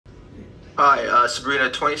Hi, Sabrina,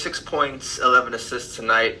 26 points, 11 assists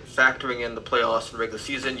tonight. Factoring in the playoffs and regular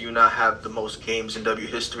season, you now have the most games in W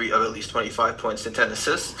history of at least 25 points and 10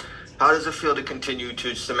 assists. How does it feel to continue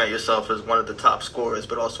to cement yourself as one of the top scorers,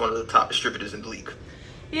 but also one of the top distributors in the league?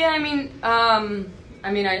 Yeah, I didn't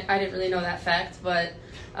really know that fact, but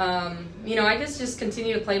I just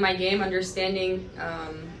continue to play my game, understanding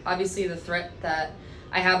obviously the threat that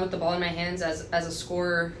I have with the ball in my hands as a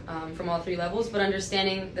scorer from all three levels, but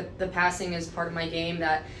understanding that the passing is part of my game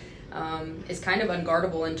that is kind of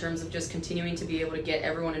unguardable in terms of just continuing to be able to get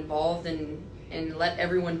everyone involved and let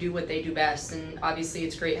everyone do what they do best. And obviously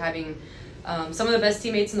it's great having some of the best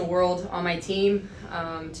teammates in the world on my team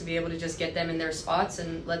to be able to just get them in their spots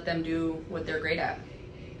and let them do what they're great at.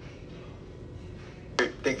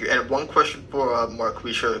 Thank you. And one question for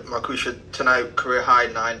Marquesha. Marquesha, tonight, career high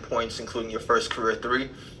 9 points, including your first career 3.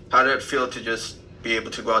 How did it feel to just be able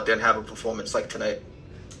to go out there and have a performance like tonight?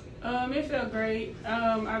 It felt great.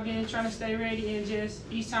 I've been trying to stay ready and just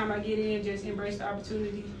each time I get in, just embrace the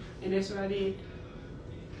opportunity, and that's what I did.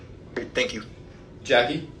 Great. Thank you.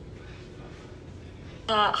 Jackie?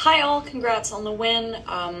 Hi all, congrats on the win.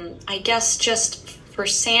 I guess just for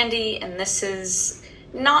Sandy, and this is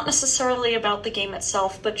not necessarily about the game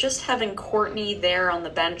itself, but just having Courtney there on the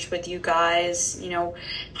bench with you guys,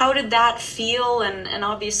 how did that feel? And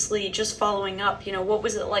obviously just following up, what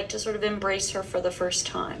was it like to sort of embrace her for the first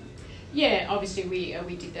time? Yeah, obviously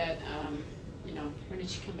we did that, when did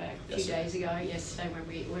she come back? A few days ago, yesterday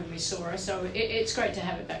when we saw her. So it's great to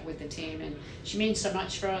have her back with the team, and she means so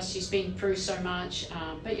much for us. She's been through so much,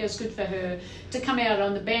 but yeah, it's good for her to come out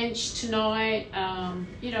on the bench tonight,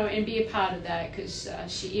 and be a part of that, because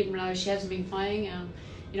she, even though she hasn't been playing,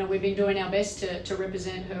 we've been doing our best to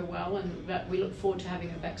represent her well, but we look forward to having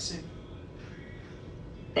her back soon.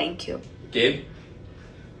 Thank you. Gabe?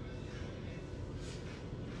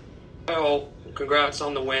 Well, congrats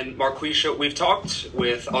on the win. Marquesha, we've talked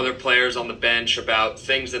with other players on the bench about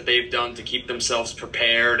things that they've done to keep themselves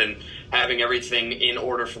prepared and having everything in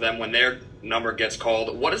order for them when their number gets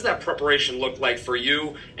called. What does that preparation look like for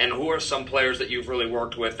you, and who are some players that you've really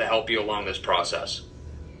worked with to help you along this process?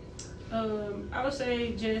 I would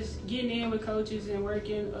say just getting in with coaches and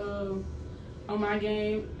working on my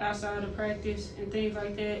game outside of practice and things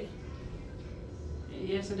like that.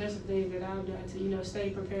 Yeah, so that's the thing that I've done to, stay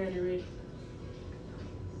prepared and ready.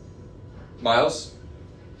 Miles?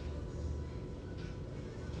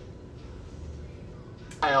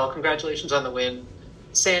 Hi all, congratulations on the win.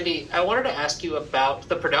 Sandy, I wanted to ask you about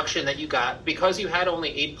the production that you got. Because you had only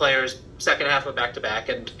 8 players second half of back-to-back,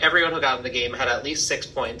 and everyone who got in the game had at least 6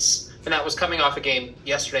 points, and that was coming off a game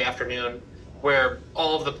yesterday afternoon where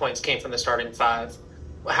all of the points came from the starting 5.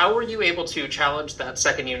 How were you able to challenge that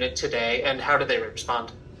second unit today, and how did they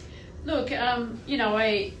respond? Look,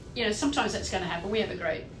 sometimes that's going to happen. We have a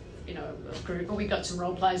great, group, but we've got some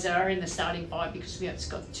role players that are in the starting 5 because we have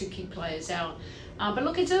got 2 key players out. But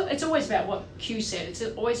look, it's always about what Q said. It's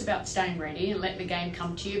always about staying ready and letting the game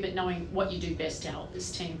come to you, but knowing what you do best to help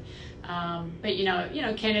this team. But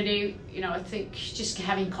Kennedy, I think just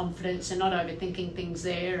having confidence and not overthinking things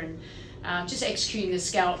there, and just executing the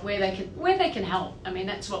scout where they can help. I mean,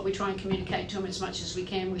 that's what we try and communicate to them as much as we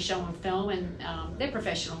can. We show them film, and they're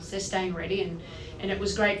professionals. They're staying ready, and it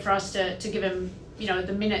was great for us to give them,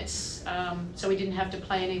 the minutes, so we didn't have to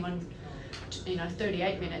play anyone,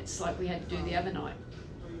 38 minutes like we had to do the other night.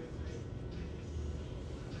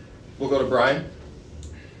 We'll go to Brian.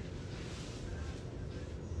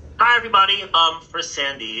 Hi, everybody. For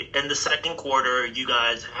Sandy, in the second quarter, you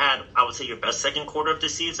guys had, I would say, your best second quarter of the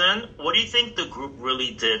season. What do you think the group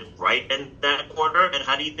really did right in that quarter, and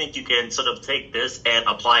how do you think you can sort of take this and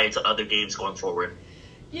apply it to other games going forward?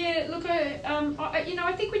 Yeah, look,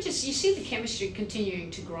 I think you see the chemistry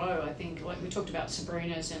continuing to grow. I think, like we talked about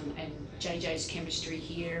Sabrina's and JJ's chemistry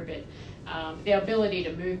here, but their ability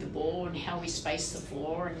to move the ball and how we space the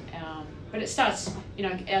floor, and but it starts,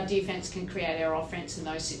 our defense can create our offense in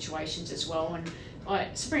those situations as well. And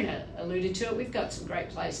like Sabrina alluded to it, we've got some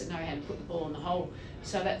great players that know how to put the ball in the hole,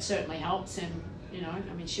 so that certainly helps. And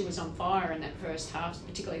she was on fire in that first half,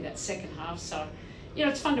 particularly that second half. So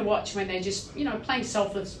it's fun to watch when they're just playing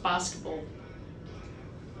selfless basketball.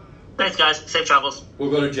 Thanks, guys. Safe travels. We'll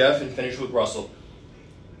go to Jeff and finish with Russell.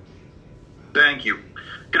 Thank you.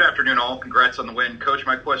 Good afternoon, all. Congrats on the win. Coach,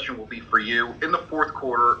 my question will be for you. In the fourth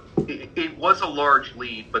quarter, it was a large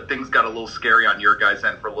lead, but things got a little scary on your guys'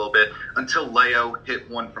 end for a little bit until Leo hit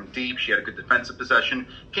one from deep. She had a good defensive possession,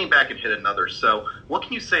 came back and hit another. So what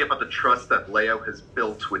can you say about the trust that Leo has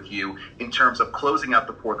built with you in terms of closing out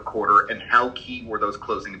the fourth quarter, and how key were those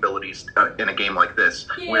closing abilities in a game like this,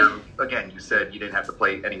 where, again, you said you didn't have to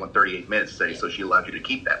play anyone 38 minutes today, so she allowed you to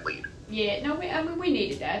keep that lead? Yeah, no, we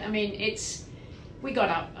needed that. I mean, we got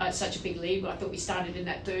up such a big lead. I thought we started in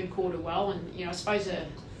that third quarter well, and I suppose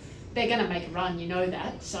they're going to make a run,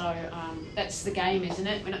 that. So that's the game, isn't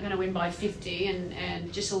it? We're not going to win by 50,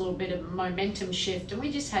 and just a little bit of momentum shift, and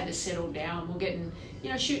we just had to settle down. We're getting,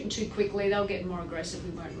 shooting too quickly. They were getting more aggressive.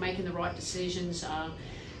 We weren't making the right decisions.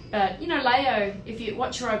 But Leo, if you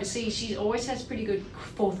watch her overseas, she always has pretty good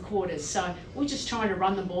fourth quarters. So we're just trying to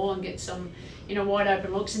run the ball and get some, wide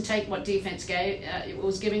open looks and take what defense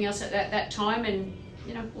was giving us at that time. And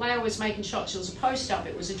Leo was making shots. It was a post up,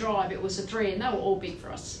 it was a drive, it was a three, and they were all big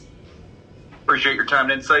for us. Appreciate your time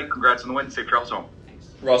and insight. Congrats on the win. Safe travels home. Thanks.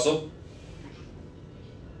 Russell.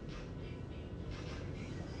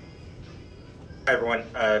 Hi, everyone.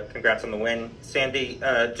 Congrats on the win. Sandy,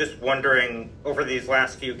 just wondering, over these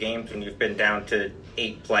last few games when you've been down to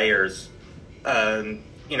 8 players,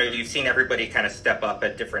 you've seen everybody kind of step up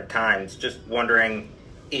at different times. Just wondering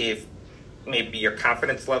if maybe your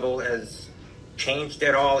confidence level has changed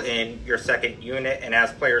at all in your second unit, and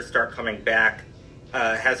as players start coming back,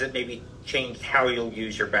 has it maybe changed how you'll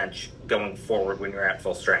use your bench going forward when you're at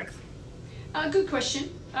full strength? Good question.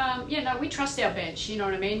 We trust our bench, you know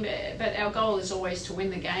what I mean? But our goal is always to win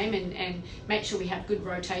the game and make sure we have good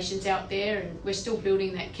rotations out there, and we're still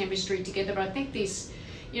building that chemistry together. But I think this,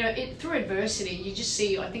 through adversity, you just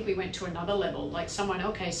see, I think we went to another level, like someone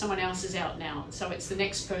else is out now, so it's the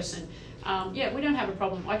next person. We don't have a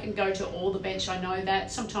problem. I can go to all the bench, I know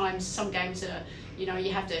that. Sometimes some games are,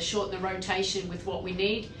 you have to shorten the rotation with what we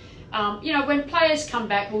need. When players come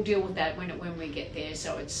back, we'll deal with that when we get there.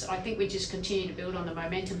 So I think we just continue to build on the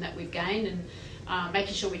momentum that we've gained and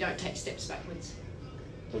making sure we don't take steps backwards.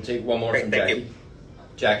 We'll take one more from Thank Jackie. you.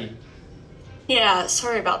 Jackie. Yeah,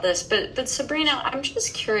 sorry about this, but Sabrina, I'm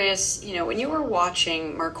just curious, when you were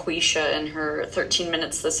watching Marquesha in her 13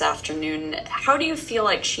 minutes this afternoon, how do you feel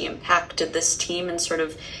like she impacted this team and sort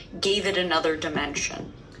of gave it another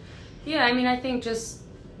dimension? Yeah, I think just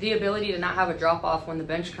the ability to not have a drop-off when the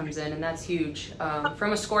bench comes in, and that's huge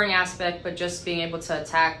from a scoring aspect, but just being able to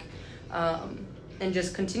attack and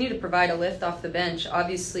just continue to provide a lift off the bench.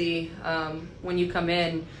 Obviously, when you come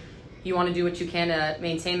in, you want to do what you can to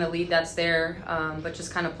maintain the lead that's there, but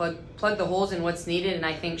just kind of plug the holes in what's needed. And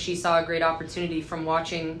I think she saw a great opportunity from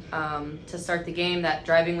watching to start the game, that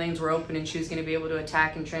driving lanes were open and she was going to be able to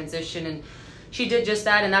attack and transition, and she did just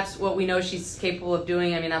that, and that's what we know she's capable of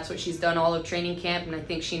doing. That's what she's done all of training camp, and I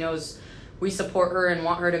think she knows we support her and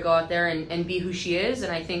want her to go out there and be who she is.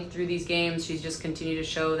 And I think through these games, she's just continued to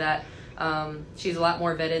show that she's a lot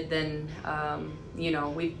more vetted than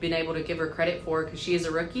we've been able to give her credit for, because she is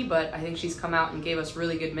a rookie, but I think she's come out and gave us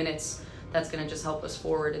really good minutes. That's going to just help us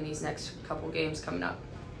forward in these next couple games coming up.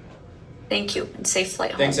 Thank you, and safe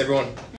flight home. Thanks, everyone.